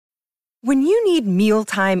When you need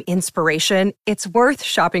mealtime inspiration, it's worth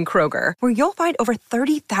shopping Kroger, where you'll find over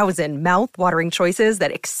 30,000 mouth-watering choices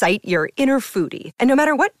that excite your inner foodie. And no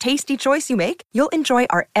matter what tasty choice you make, you'll enjoy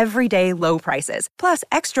our everyday low prices, plus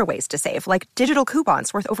extra ways to save, like digital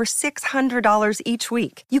coupons worth over $600 each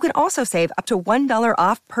week. You can also save up to $1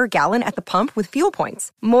 off per gallon at the pump with fuel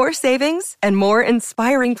points. More savings and more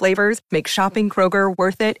inspiring flavors make shopping Kroger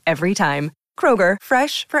worth it every time. Kroger,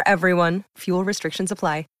 fresh for everyone. Fuel restrictions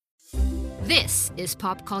apply. This is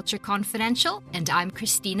Pop Culture Confidential, and I'm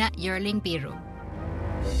Christina Yerling Biro.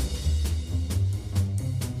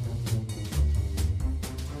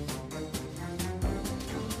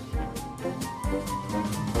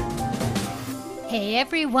 Hey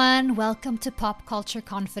everyone, welcome to Pop Culture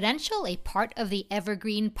Confidential, a part of the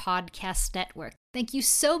Evergreen Podcast Network. Thank you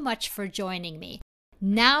so much for joining me.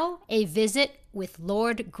 Now, a visit with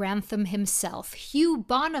Lord Grantham himself. Hugh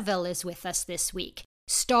Bonneville is with us this week,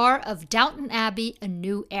 star of Downton Abbey, A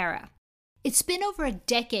New Era. It's been over a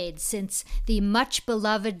decade since the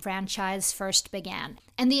much-beloved franchise first began,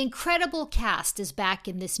 and the incredible cast is back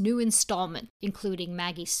in this new installment, including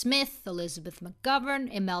Maggie Smith, Elizabeth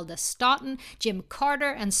McGovern, Imelda Staunton, Jim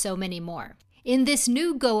Carter, and so many more. In this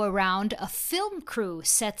new go-around, a film crew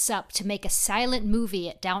sets up to make a silent movie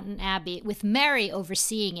at Downton Abbey, with Mary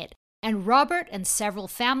overseeing it, and Robert and several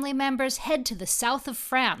family members head to the south of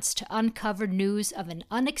France to uncover news of an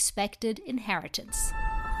unexpected inheritance.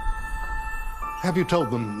 Have you told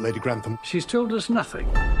them, Lady Grantham? She's told us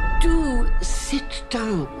nothing. Do sit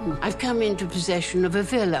down. I've come into possession of a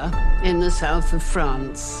villa in the south of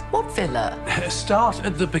France. What villa? Start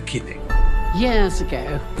at the beginning. Years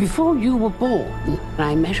ago, before you were born,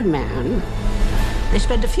 I met a man. They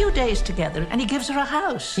spend a few days together and he gives her a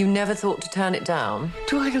house. You never thought to turn it down?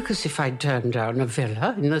 Do I look as if I'd turned down a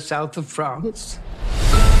villa in the south of France?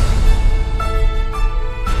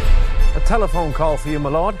 A telephone call for you, my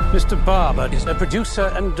lord. Mr. Barber is a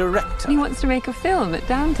producer and director. He wants to make a film at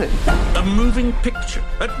Downton. A moving picture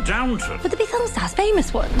at Downton. Would there be film stars,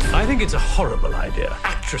 famous ones? I think it's a horrible idea.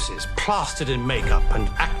 Actresses plastered in makeup and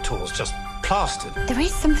actors just plastered. There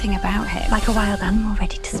is something about him, like a wild animal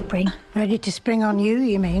ready to spring. Ready to spring on you,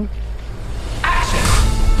 you mean?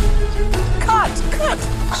 Cut!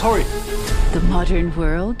 Sorry. The modern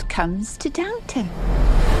world comes to Downton.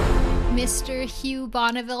 Mr. Hugh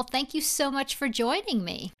Bonneville, thank you so much for joining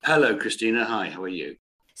me. Hello, Christina. Hi, how are you?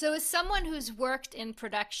 So as someone who's worked in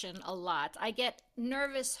production a lot, I get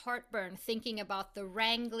nervous heartburn thinking about the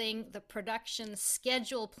wrangling, the production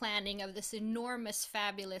schedule planning of this enormous,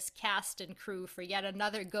 fabulous cast and crew for yet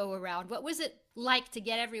another go-around. What was it like to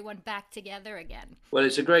get everyone back together again? Well,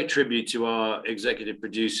 it's a great tribute to our executive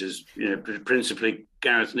producers, principally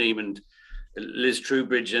Gareth Neame and Liz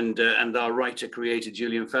Trubridge and our writer-creator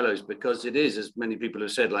Julian Fellows, because it is, as many people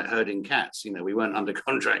have said, like herding cats. We weren't under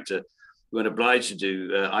contract we weren't obliged to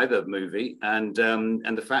do either movie, and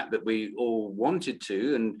the fact that we all wanted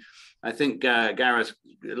to, and I think Gareth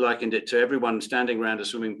likened it to everyone standing around a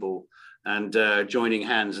swimming pool and joining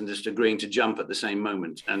hands and just agreeing to jump at the same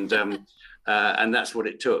moment, and that's what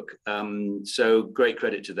it took. So great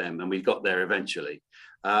credit to them, and we got there eventually.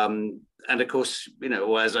 And of course,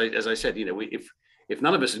 as I said, if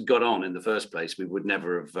none of us had got on in the first place, we would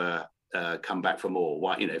never have come back for more.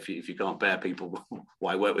 Why, if you can't bear people,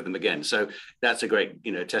 why work with them again? So that's a great,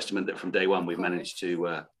 testament that from day one we've managed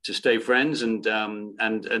to stay friends and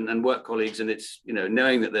work colleagues. And it's,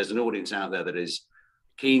 knowing that there's an audience out there that is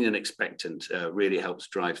keen and expectant really helps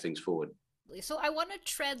drive things forward. So I want to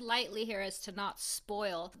tread lightly here as to not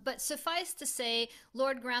spoil, but suffice to say,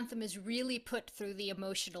 Lord Grantham is really put through the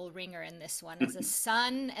emotional ringer in this one, as a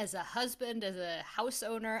son, as a husband, as a house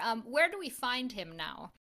owner. Where do we find him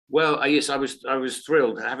now? Well, yes, I was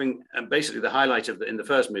thrilled. Having basically the highlight in the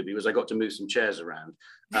first movie was I got to move some chairs around,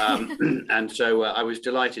 and so I was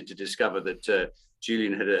delighted to discover that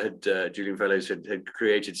Julian Fellows had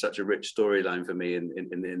created such a rich storyline for me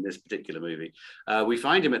in this particular movie. We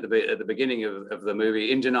find him at the beginning of the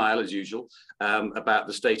movie in denial, as usual, about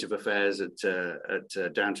the state of affairs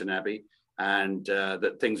at Downton Abbey, and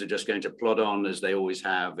that things are just going to plod on as they always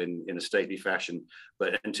have in a stately fashion,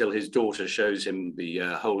 but until his daughter shows him the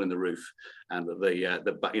hole in the roof and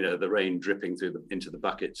the rain dripping into the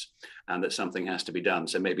buckets, and that something has to be done.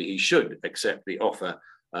 So maybe he should accept the offer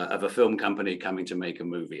of a film company coming to make a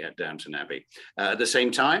movie at Downton Abbey. At the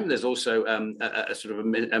same time, there's also a sort of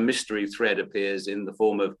a mystery thread appears in the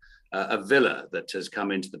form of a villa that has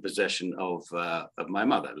come into the possession of my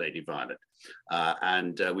mother, Lady Violet.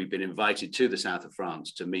 And we've been invited to the south of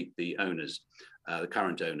France to meet the owners, the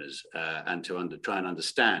current owners, and to try and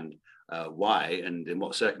understand why and in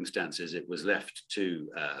what circumstances it was left to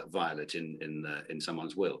Violet in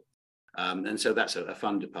someone's will. And so that's a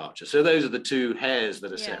fun departure. So those are the two hares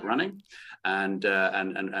that are set running, and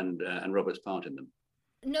Robert's part in them.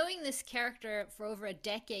 Knowing this character for over a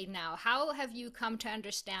decade now, how have you come to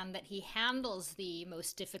understand that he handles the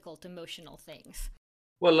most difficult emotional things?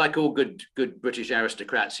 Well, like all good British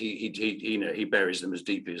aristocrats, he buries them as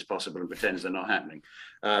deeply as possible and pretends they're not happening.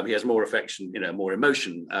 He has more affection, more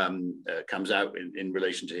emotion comes out in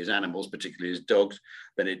relation to his animals, particularly his dogs,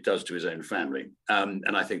 than it does to his own family.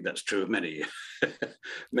 And I think that's true of many,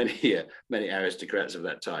 many aristocrats of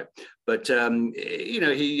that type. But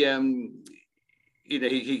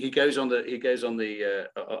he goes on in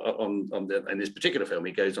this particular film,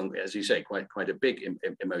 he goes on, as you say, quite a big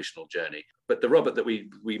emotional journey. But the Robert that we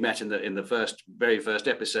met in the very first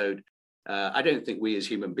episode, I don't think we as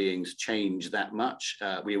human beings change that much.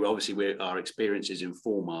 Our experiences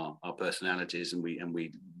inform our personalities, and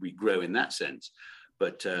we grow in that sense.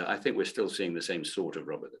 But I think we're still seeing the same sort of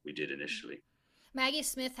Robert that we did initially. Maggie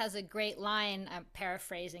Smith has a great line, I'm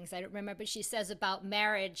paraphrasing because I don't remember, but she says about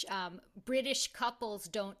marriage, British couples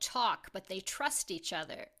don't talk, but they trust each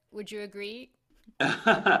other. Would you agree?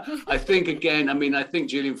 I think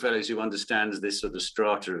Julian Fellowes, who understands this sort of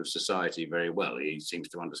strata of society very well, he seems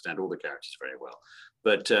to understand all the characters very well.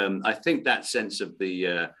 But I think that sense of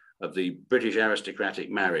the British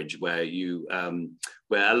aristocratic marriage, where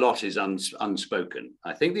a lot is unspoken.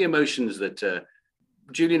 I think the emotions that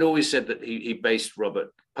Julian always said that he based Robert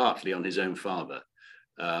partly on his own father,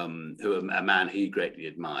 a man he greatly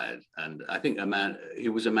admired, and I think he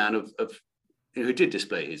was a man of who did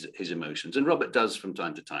display his emotions, and Robert does from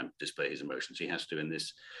time to time display his emotions. He has to in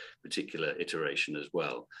this particular iteration as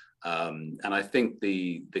well. And I think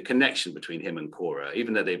the connection between him and Cora,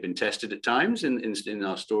 even though they've been tested at times in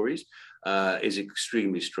our stories, is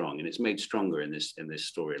extremely strong, and it's made stronger in this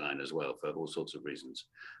storyline as well for all sorts of reasons.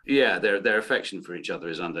 Yeah, their affection for each other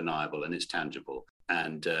is undeniable and it's tangible,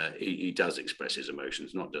 and he does express his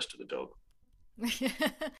emotions, not just to the dog.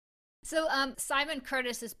 So Simon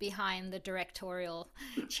Curtis is behind the directorial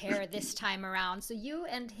chair this time around. So you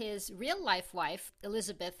and his real-life wife,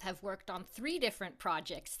 Elizabeth, have worked on 3 different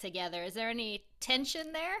projects together. Is there any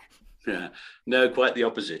tension there? Yeah, no, quite the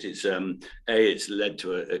opposite. It's it's led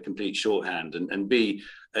to a complete shorthand, and B,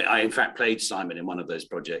 I in fact played Simon in one of those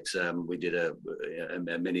projects. We did a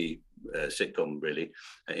mini sitcom, really,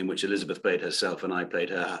 in which Elizabeth played herself and I played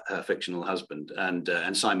her fictional husband,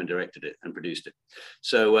 and Simon directed it and produced it.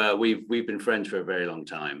 So we've been friends for a very long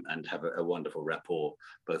time and have a wonderful rapport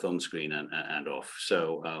both on screen and off.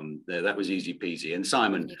 So that was easy peasy. And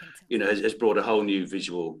Simon, has brought a whole new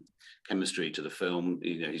visual chemistry to the film.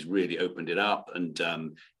 He's really opened it up, and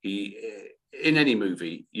in any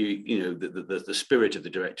movie, the spirit of the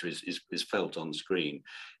director is felt on screen.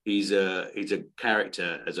 He's a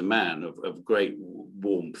character as a man of great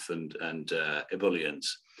warmth and ebullience,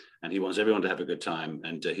 and he wants everyone to have a good time.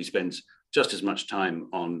 And he spends just as much time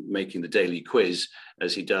on making the daily quiz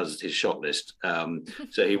as he does his shot list.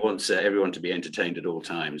 So he wants everyone to be entertained at all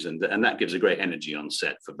times, and that gives a great energy on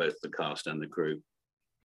set for both the cast and the crew.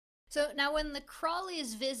 So now when the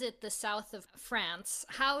Crawleys visit the south of France,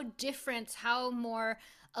 how more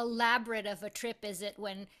elaborate of a trip is it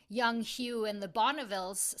when young Hugh and the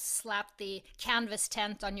Bonnevilles slapped the canvas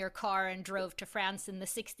tent on your car and drove to France in the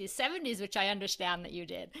 60s, 70s, which I understand that you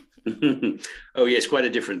did? Oh, yes, quite a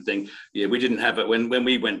different thing. Yeah, we didn't have it. When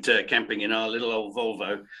we went camping in our little old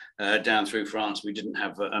Volvo down through France, we didn't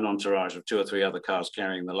have an entourage of 2 or 3 other cars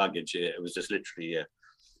carrying the luggage. It was just literally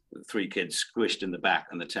 3 kids squished in the back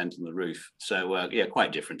and the tent on the roof. So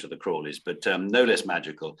quite different to the Crawleys, but no less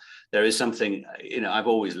magical. There is something, I've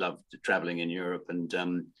always loved traveling in Europe, and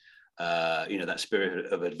that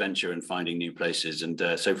spirit of adventure and finding new places. And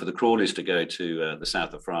so for the Crawleys to go to the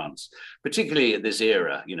south of France, particularly at this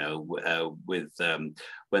era, with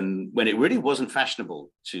when it really wasn't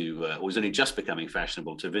fashionable to, or was only just becoming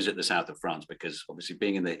fashionable to visit the south of France, because obviously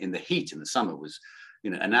being in the heat in the summer was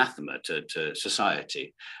anathema to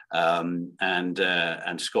society,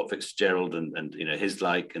 and Scott Fitzgerald and his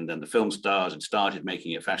like, and then the film stars had started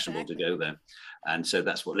making it fashionable to go there, and so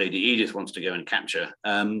that's what Lady Edith wants to go and capture.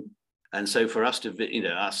 And so for us to,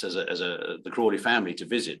 us as the Crawley family to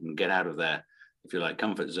visit and get out of their, if you like,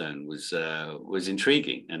 comfort zone was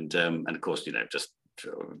intriguing, and of course, just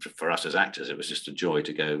for us as actors, it was just a joy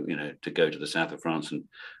to go to the south of France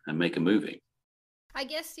and make a movie. I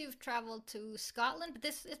guess you've traveled to Scotland, but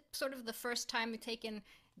this is sort of the first time you've taken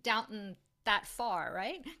Downton that far,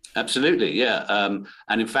 right? Absolutely, yeah.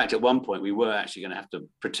 And in fact, at one point, we were actually going to have to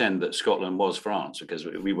pretend that Scotland was France because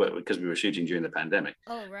we were shooting during the pandemic.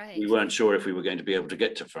 Oh, right. We weren't sure if we were going to be able to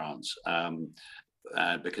get to France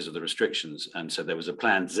because of the restrictions, and so there was a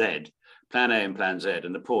Plan Z. Plan A and Plan Z,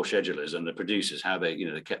 and the poor schedulers and the producers, how they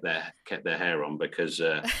kept their hair on because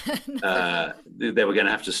they were going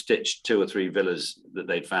to have to stitch 2 or 3 villas that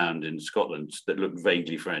they'd found in Scotland that looked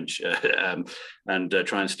vaguely French, and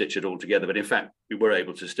try and stitch it all together. But in fact, we were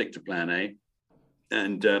able to stick to Plan A,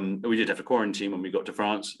 and we did have to quarantine when we got to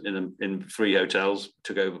France in 3 hotels.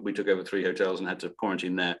 We took over 3 hotels and had to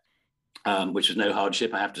quarantine there. Which was no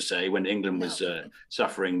hardship, I have to say. When England was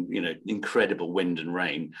suffering, incredible wind and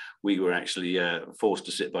rain, we were actually forced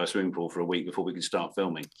to sit by a swimming pool for a week before we could start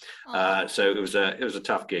filming. So it was a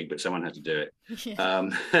tough gig, but someone had to do it.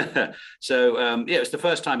 Yeah. It was the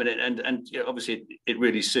first time, and obviously it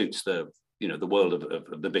really suits the world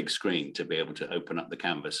of the big screen to be able to open up the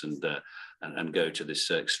canvas and go to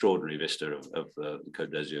this extraordinary vista of the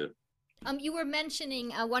Côte d'Azur. You were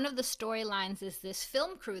mentioning one of the storylines is this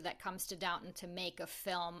film crew that comes to Downton to make a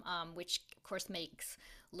film, which of course makes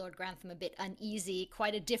Lord Grantham a bit uneasy.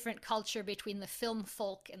 Quite a different culture between the film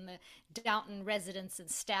folk and the Downton residents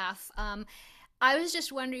and staff. I was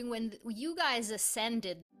just wondering, when you guys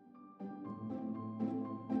ascended.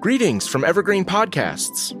 Greetings from Evergreen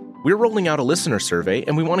Podcasts. We're rolling out a listener survey,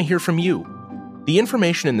 and we want to hear from you. The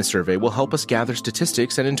information in the survey will help us gather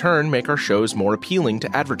statistics and in turn make our shows more appealing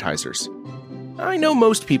to advertisers. I know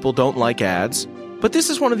most people don't like ads, but this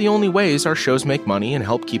is one of the only ways our shows make money and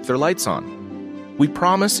help keep their lights on. We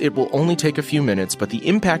promise it will only take a few minutes, but the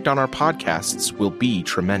impact on our podcasts will be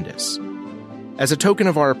tremendous. As a token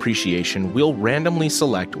of our appreciation, we'll randomly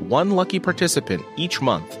select one lucky participant each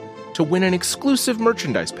month to win an exclusive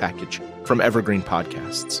merchandise package from Evergreen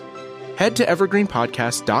Podcasts. Head to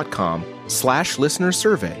evergreenpodcast.com/listener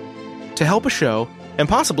survey to help a show and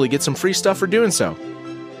possibly get some free stuff for doing so.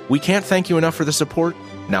 We can't thank you enough for the support.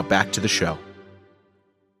 Now back to the show.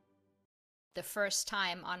 The first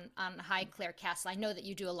time on Highclere Castle, I know that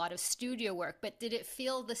you do a lot of studio work, but did it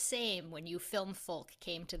feel the same when you film folk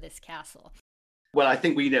came to this castle? Well, I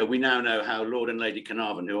think we now know how Lord and Lady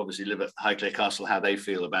Carnarvon, who obviously live at Highclere Castle, how they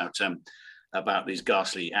feel about these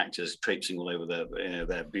ghastly actors traipsing all over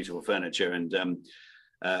their beautiful furniture. And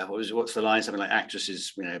what's the line? Something like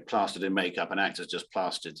actresses, plastered in makeup and actors just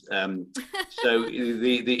plastered. So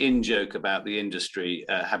the in-joke about the industry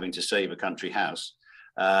having to save a country house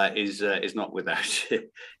is not without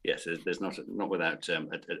yes, there's not without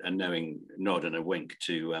a knowing nod and a wink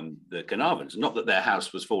to the Carnarvons. Not that their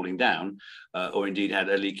house was falling down or indeed had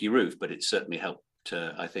a leaky roof, but it certainly helped.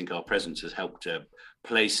 I think our presence has helped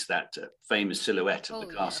place that famous silhouette of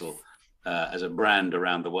the castle as a brand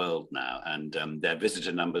around the world now, and their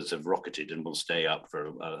visitor numbers have rocketed and will stay up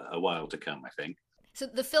for a while to come, I think. So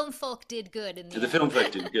the film folk did good. The film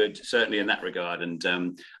folk did good, certainly in that regard, and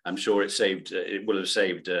I'm sure it will have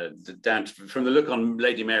saved down from the look on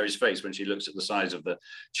Lady Mary's face when she looks at the size of the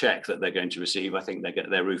cheque that they're going to receive. I think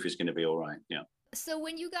their roof is going to be all right. Yeah. So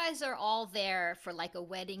when you guys are all there for like a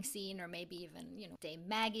wedding scene, or maybe even, Dame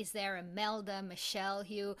Maggie's there, Imelda, Michelle,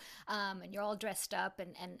 Hugh, and you're all dressed up,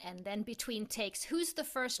 and then between takes, who's the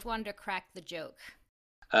first one to crack the joke?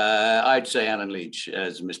 I'd say Alan Leach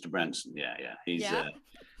as Mr. Branson. Yeah. He's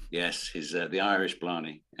he's the Irish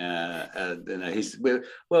Blarney.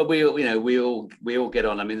 We all get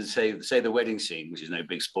on. I mean, say the wedding scene, which is no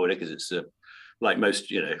big spoiler because it's like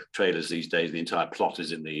most trailers these days, the entire plot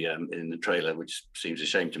is in the trailer, which seems a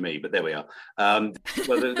shame to me, but there we are.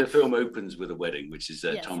 The film opens with a wedding, which is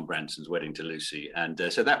Tom Branson's wedding to Lucy, and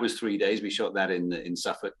so that was 3 days. We shot that in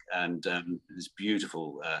Suffolk, and this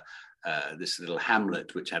beautiful this little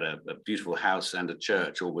hamlet, which had a beautiful house and a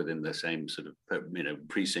church, all within the same sort of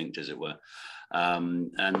precinct, as it were.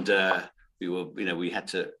 We had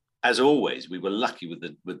to. As always, we were lucky with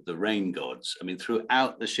the rain gods. I mean,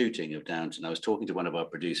 throughout the shooting of Downton, I was talking to one of our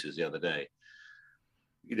producers the other day.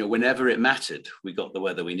 Whenever it mattered, we got the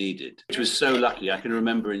weather we needed, which was so lucky. I can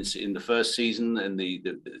remember in the first season, and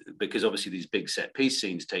because obviously these big set piece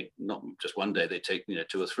scenes take not just one day; they take 2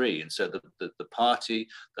 or 3. And so the party,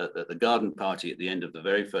 the garden party at the end of the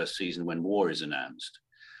very first season, when war is announced,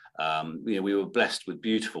 we were blessed with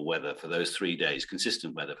beautiful weather for those 3 days,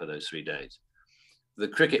 consistent weather for those 3 days. The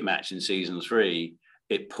cricket match in season 3,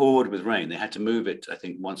 it poured with rain. They had to move it, I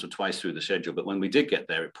think, once or twice through the schedule. But when we did get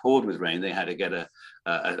there, it poured with rain. They had to get a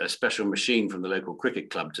special machine from the local cricket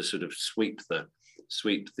club to sort of sweep the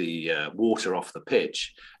water off the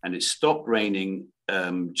pitch. And it stopped raining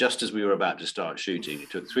just as we were about to start shooting. It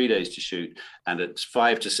took 3 days to shoot, and at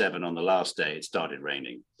 5 to 7 on the last day, it started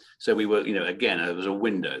raining. So we were, again, there was a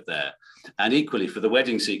window there. And equally for the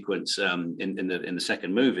wedding sequence in the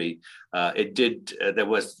second movie, there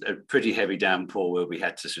was a pretty heavy downpour where we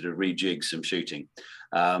had to sort of rejig some shooting.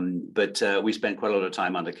 But we spent quite a lot of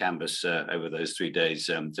time under canvas over those 3 days,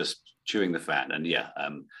 just chewing the fat. And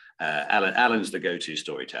Alan's the go-to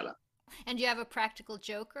storyteller. And do you have a practical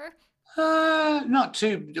joker? Not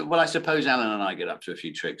too well. I suppose Alan and I get up to a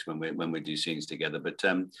few tricks when we do scenes together. But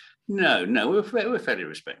no, we're fairly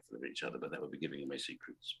respectful of each other. But that would be giving away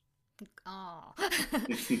secrets. Oh,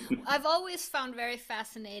 I've always found very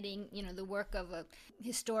fascinating, the work of a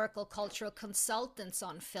historical cultural consultants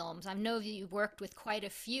on films. I know you worked with quite a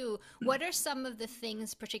few. What are some of the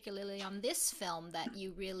things, particularly on this film, that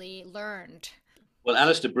you really learned? Well,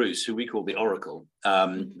 Alistair Bruce, who we call the Oracle,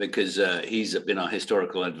 because he's been our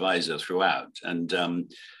historical advisor throughout, and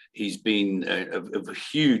he's been of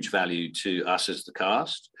huge value to us as the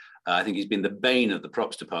cast. I think he's been the bane of the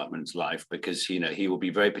props department's life because, he will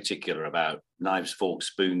be very particular about knives, forks,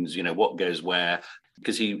 spoons, what goes where,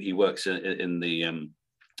 because he works in the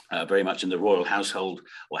very much in the royal household,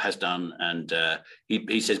 or has done. And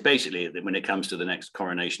he says basically that when it comes to the next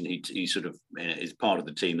coronation, he sort of is part of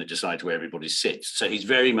the team that decides where everybody sits. So he's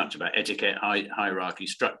very much about etiquette, hierarchy,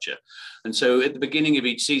 structure. And so at the beginning of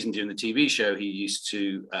each season during the TV show, he used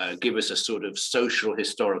to give us a sort of social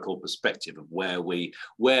historical perspective of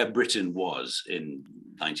where Britain was in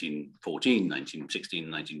 1914, 1916,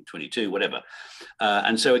 1922, whatever.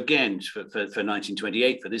 And so again, for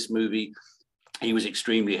 1928, for this movie, he was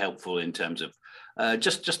extremely helpful in terms of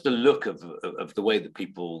just the look of the way that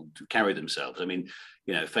people carry themselves. I mean,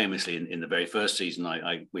 famously in the very first season,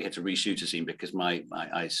 we had to reshoot a scene because I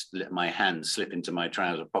let my hands slip into my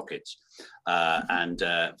trouser pockets, and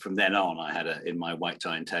from then on, I had in my white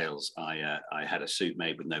tie and tails, I had a suit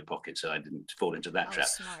made with no pockets, so I didn't fall into that trap.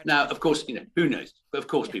 Smart. Now, of course, who knows? Of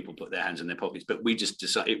course, people put their hands in their pockets, but we just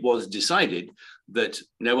it was decided that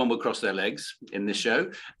no one would cross their legs in this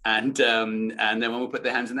show, and no one would put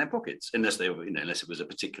their hands in their pockets unless they were, unless it was a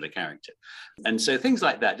particular character. And so things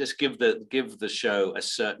like that just give the show a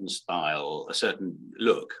certain style, a certain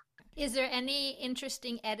look. Is there any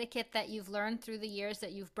interesting etiquette that you've learned through the years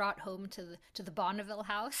that you've brought home to the Bonneville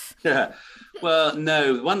house? Yeah. Well,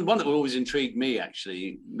 no. One that always intrigued me,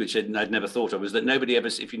 actually, which I'd never thought of, was that nobody ever,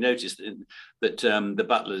 if you noticed, that the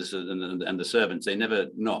butlers and the servants, they never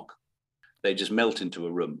knock. They just melt into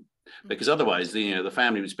a room. Because otherwise, the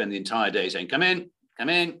family would spend the entire day saying, come in,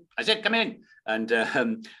 I said, come in.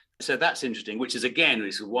 And so that's interesting, which is, again,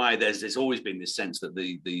 is why there's always been this sense that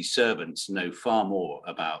the servants know far more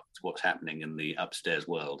about what's happening in the upstairs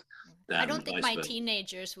world. I don't think my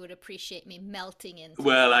teenagers would appreciate me melting in.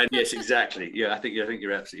 Well, yes, exactly. Yeah, I think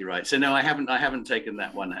you're absolutely right. So no, I haven't taken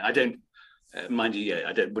that one. I don't. Mind you,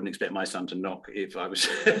 wouldn't expect my son to knock if I was.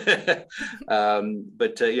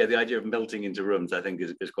 But the idea of melting into rooms, I think,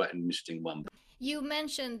 is quite an interesting one. You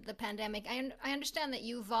mentioned the pandemic. I understand that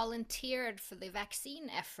you volunteered for the vaccine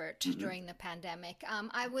effort during the pandemic.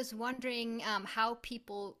 I was wondering how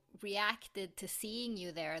people reacted to seeing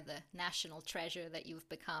you there, the national treasure that you've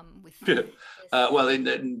become. Well,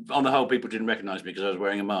 on the whole, people didn't recognize me because I was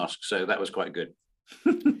wearing a mask, so that was quite good.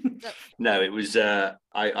 No, it was.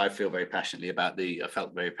 I felt very passionately about the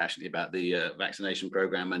vaccination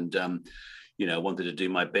program, and wanted to do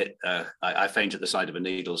my bit. I faint at the sight of a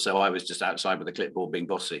needle, so I was just outside with a clipboard, being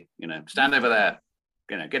bossy. Stand over there.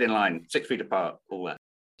 Get in line, 6 feet apart, all that.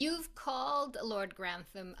 You've called Lord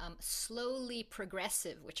Grantham slowly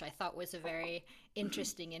progressive, which I thought was a very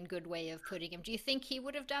interesting and good way of putting him. Do you think he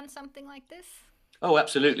would have done something like this? Oh,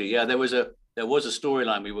 absolutely. Yeah, there was a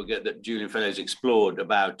storyline that Julian Fellowes explored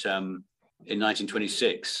about in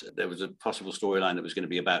 1926. There was a possible storyline that was going to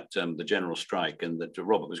be about the general strike, and that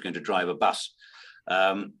Robert was going to drive a bus.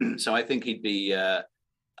 So I think he'd be,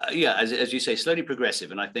 as you say, slowly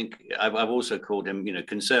progressive. And I think I've also called him,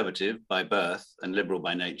 conservative by birth and liberal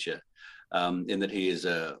by nature. In that he is,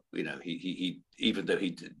 he even though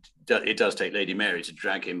it does take Lady Mary to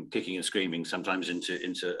drag him kicking and screaming sometimes into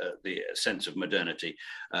the sense of modernity,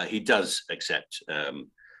 he does accept,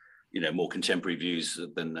 more contemporary views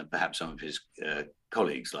than perhaps some of his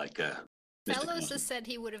colleagues, like Fellowes has said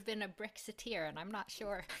he would have been a Brexiteer, and I'm not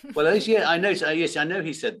sure. Well, I know. Yes, I know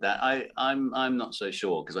he said that. I'm not so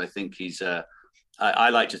sure, because I think he's. I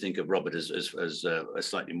like to think of Robert as a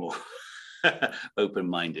slightly more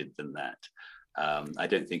open-minded than that. I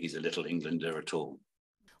don't think he's a Little Englander at all.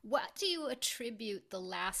 What do you attribute the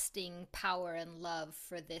lasting power and love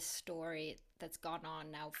for this story that's gone on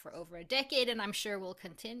now for over a decade, and I'm sure will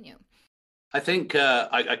continue? I think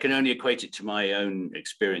I can only equate it to my own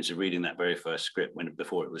experience of reading that very first script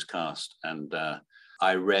before it was cast. And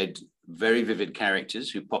I read very vivid characters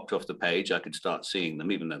who popped off the page. I could start seeing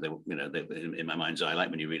them, even though they were, in my mind's eye, like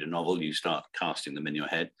when you read a novel, you start casting them in your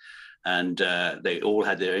head. And they all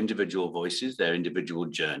had their individual voices, their individual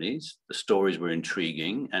journeys. The stories were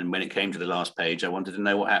intriguing. And when it came to the last page, I wanted to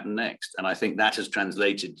know what happened next. And I think that has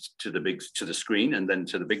translated to the screen and then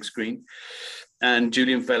to the big screen. And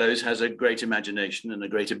Julian Fellowes has a great imagination and a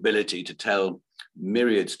great ability to tell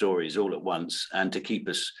myriad stories all at once and to keep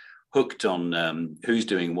us hooked on who's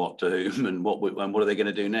doing what to whom and what are they going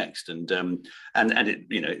to do next. And it,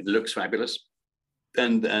 it looks fabulous.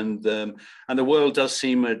 And the world does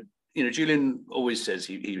seem Julian always says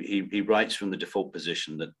he writes from the default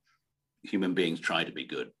position that human beings try to be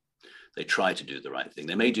good. They try to do the right thing.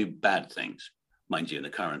 They may do bad things. Mind you, in the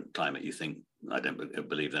current climate, you think, I don't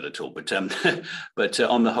believe that at all. But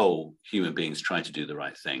on the whole, human beings try to do the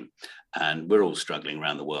right thing. And we're all struggling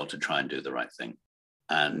around the world to try and do the right thing.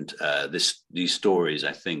 And these stories,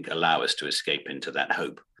 I think, allow us to escape into that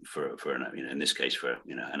hope for in this case, for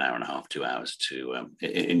an hour and a half, 2 hours to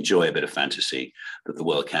enjoy a bit of fantasy that the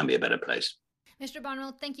world can be a better place. Mr.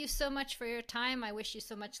 Bonneville, thank you so much for your time. I wish you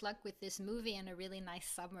so much luck with this movie and a really nice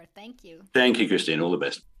summer. Thank you. Thank you, Christine. All the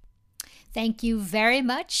best. Thank you very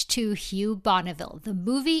much to Hugh Bonneville. The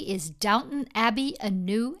movie is Downton Abbey: A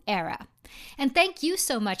New Era. And thank you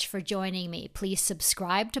so much for joining me. Please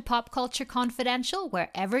subscribe to Pop Culture Confidential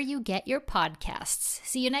wherever you get your podcasts.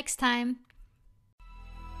 See you next time.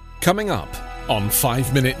 Coming up on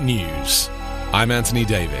 5 Minute News, I'm Anthony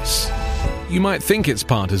Davis. You might think it's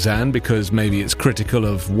partisan because maybe it's critical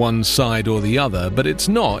of one side or the other, but it's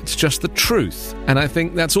not. It's just the truth. And I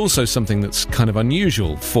think that's also something that's kind of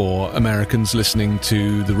unusual for Americans listening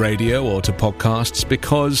to the radio or to podcasts,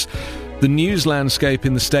 because the news landscape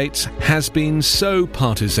in the States has been so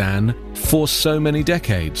partisan for so many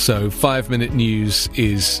decades. So 5 Minute News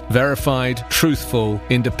is verified, truthful,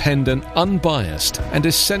 independent, unbiased, and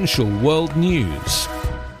essential world news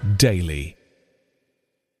daily.